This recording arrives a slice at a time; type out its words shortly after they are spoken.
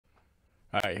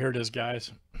All right, here it is,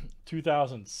 guys.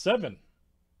 2007.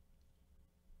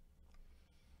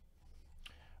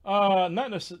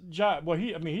 Not necessarily. Well,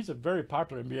 I mean, he's a very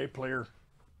popular NBA player.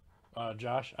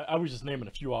 Josh, I was just naming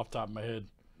a few off the top of my head.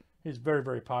 He's a very,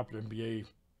 very popular NBA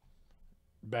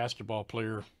basketball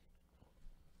player.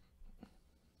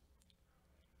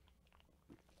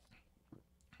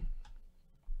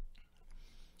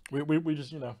 We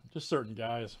just, just certain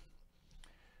guys.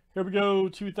 Here we go,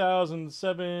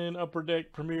 2007 Upper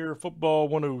Deck Premier Football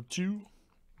 102.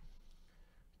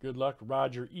 Good luck,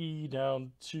 Roger E.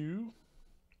 down to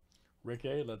Rick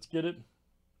A. Let's get it.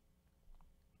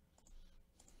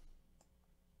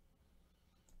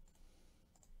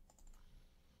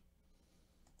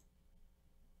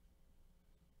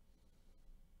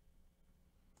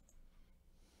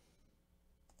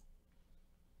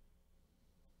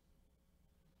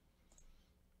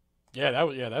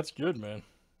 Yeah, that's good, man.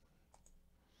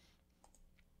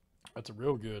 That's a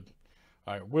real good.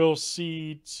 All right, Will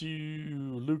C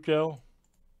to Luke L.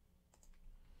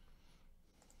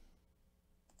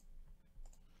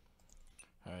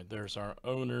 All right, there's our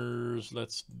owners.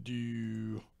 Let's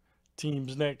do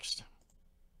teams next.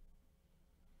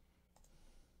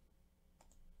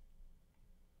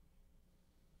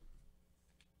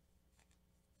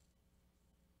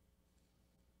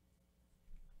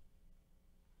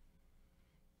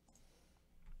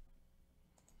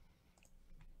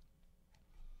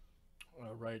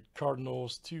 All right,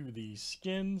 Cardinals to the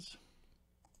Skins.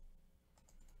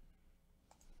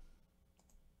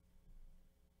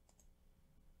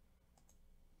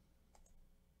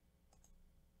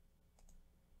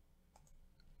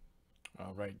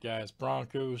 All right, guys,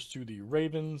 Broncos to the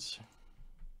Ravens.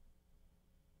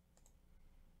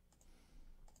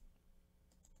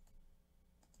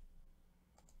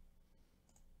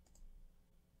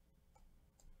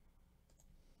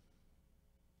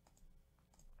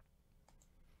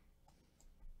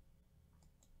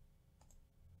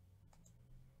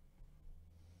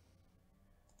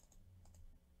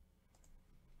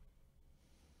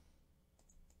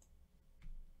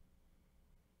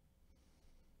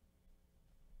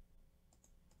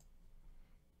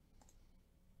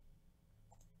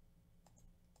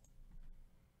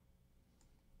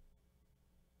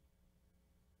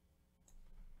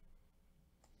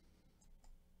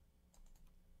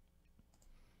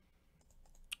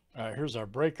 All right, here's our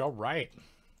break. All right.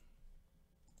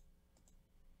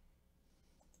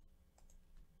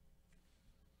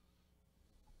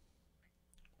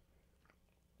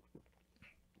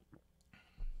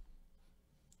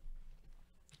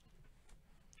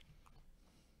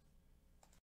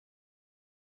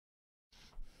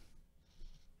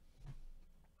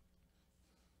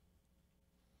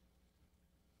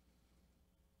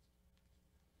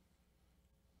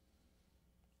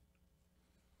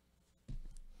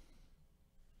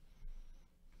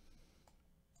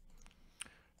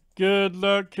 Good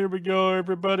luck. Here we go,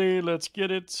 everybody. Let's get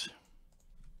it.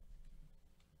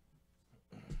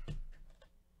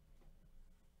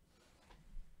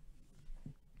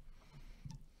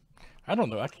 I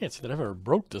don't know. I can't say that I've ever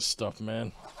broke this stuff,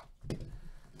 man. Wait,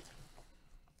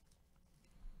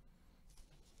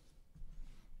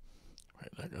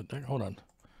 hold on.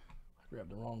 I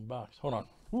grabbed the wrong box. Hold on.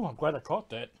 Ooh, I'm glad I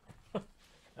caught that.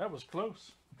 That was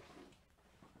close.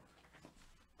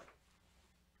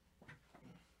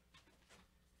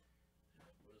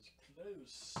 That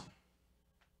was close.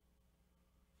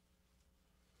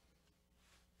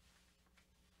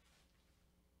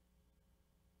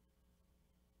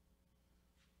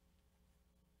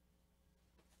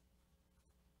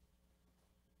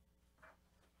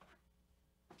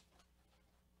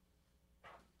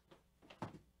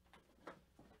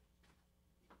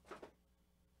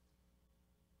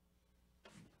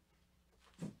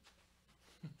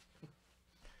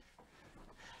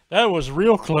 That was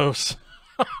real close.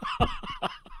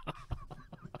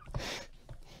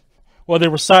 Well, they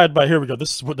were side by. Here we go.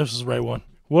 This is the right one.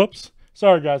 Whoops.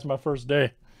 Sorry, guys. My first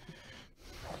day.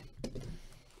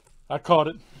 I caught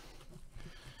it.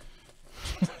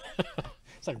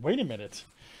 It's like, wait a minute.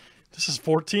 This is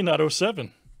 14 out of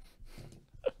 07.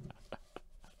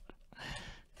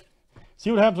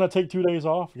 See what happens when I take 2 days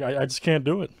off? I just can't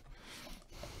do it.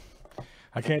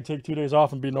 I can't take 2 days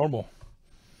off and be normal.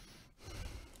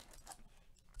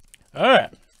 All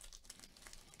right.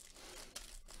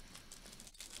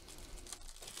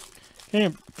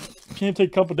 Can't take a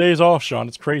couple days off, Sean.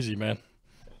 It's crazy, man.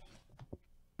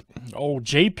 Oh,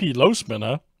 JP Losman,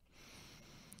 huh?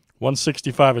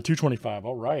 165 at 225.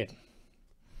 All right.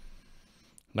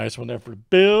 Nice one there for the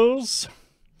Bills.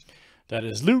 That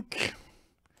is Luke.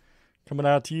 Coming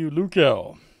out to you, Luke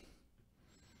L.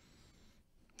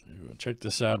 check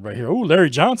this out right here. Oh, Larry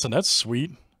Johnson. That's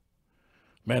sweet.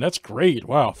 Man, that's great.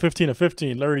 Wow, 15 of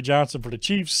 15. Larry Johnson for the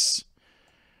Chiefs.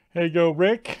 There you go,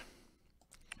 Rick.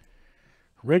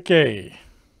 Rick A.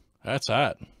 That's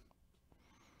hot.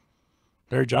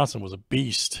 Larry Johnson was a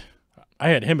beast. I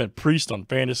had him and Priest on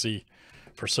fantasy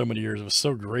for so many years. It was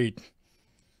so great.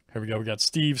 Here we go. We got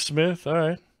Steve Smith. All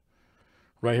right.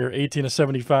 Right here, 18 of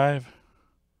 75.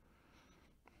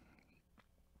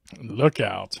 Look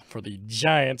out for the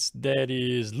Giants. That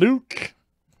is Luke.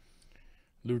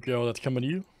 Luke L, that's coming to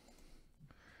you.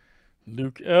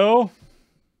 Luke L.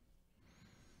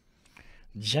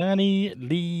 Johnny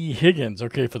Lee Higgins.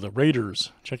 Okay, for the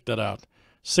Raiders. Check that out.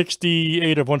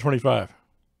 68 of 125.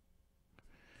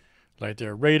 Right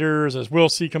there. Raiders. As Will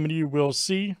C coming to you. Will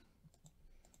C.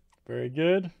 Very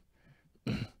good.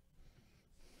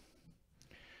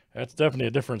 That's definitely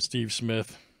a different Steve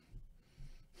Smith.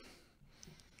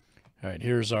 All right,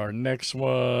 here's our next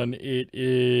one. It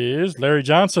is Larry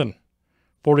Johnson.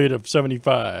 48 of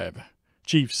 75.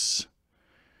 Chiefs.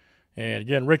 And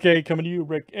again, Rick A coming to you.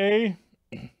 Rick A.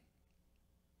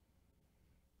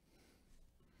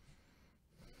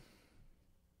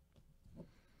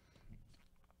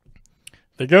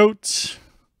 The GOAT.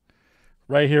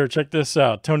 Right here. Check this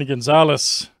out. Tony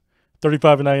Gonzalez.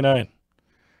 35 of 99.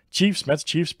 Chiefs. Mets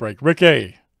Chiefs break. Rick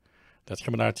A. That's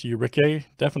coming out to you, Rick A.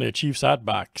 Definitely a Chiefs hot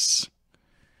box.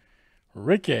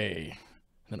 Rick A.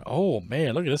 And oh,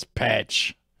 man, look at this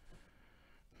patch.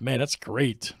 Man, that's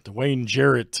great. Dwayne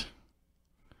Jarrett.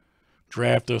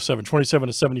 Draft 07. 27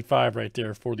 to 75 right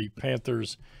there for the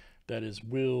Panthers. That is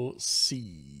Will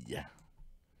C.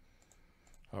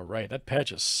 All right, that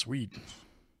patch is sweet.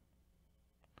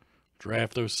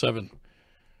 Draft 07.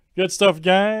 Good stuff,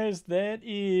 guys. That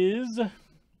is...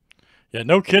 Yeah,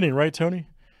 no kidding, right, Tony?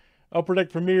 Upper Deck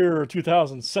Premier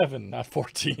 2007, not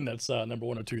 14. That's number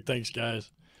 102. Thanks,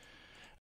 guys.